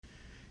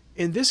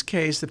In this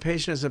case, the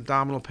patient has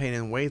abdominal pain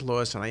and weight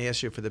loss, and I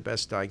asked you for the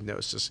best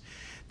diagnosis.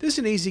 This is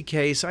an easy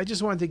case. I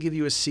just wanted to give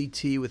you a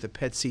CT with a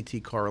PET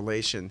CT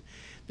correlation.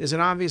 There's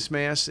an obvious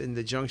mass in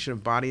the junction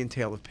of body and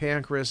tail of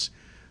pancreas,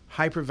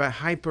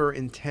 hyper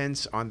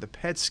intense on the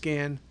PET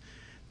scan.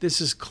 This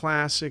is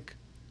classic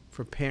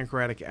for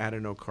pancreatic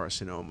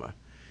adenocarcinoma.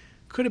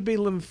 Could it be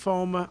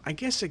lymphoma? I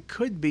guess it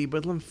could be,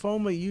 but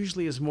lymphoma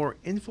usually is more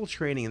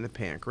infiltrating in the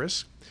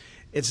pancreas.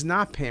 It's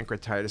not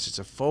pancreatitis, it's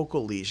a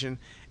focal lesion,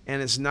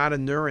 and it's not a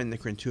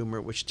neuroendocrine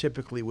tumor, which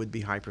typically would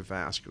be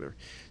hypervascular.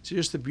 So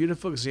just a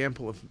beautiful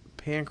example of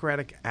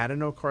pancreatic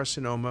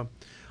adenocarcinoma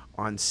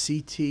on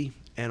CT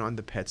and on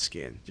the PET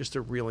scan. Just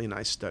a really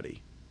nice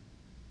study.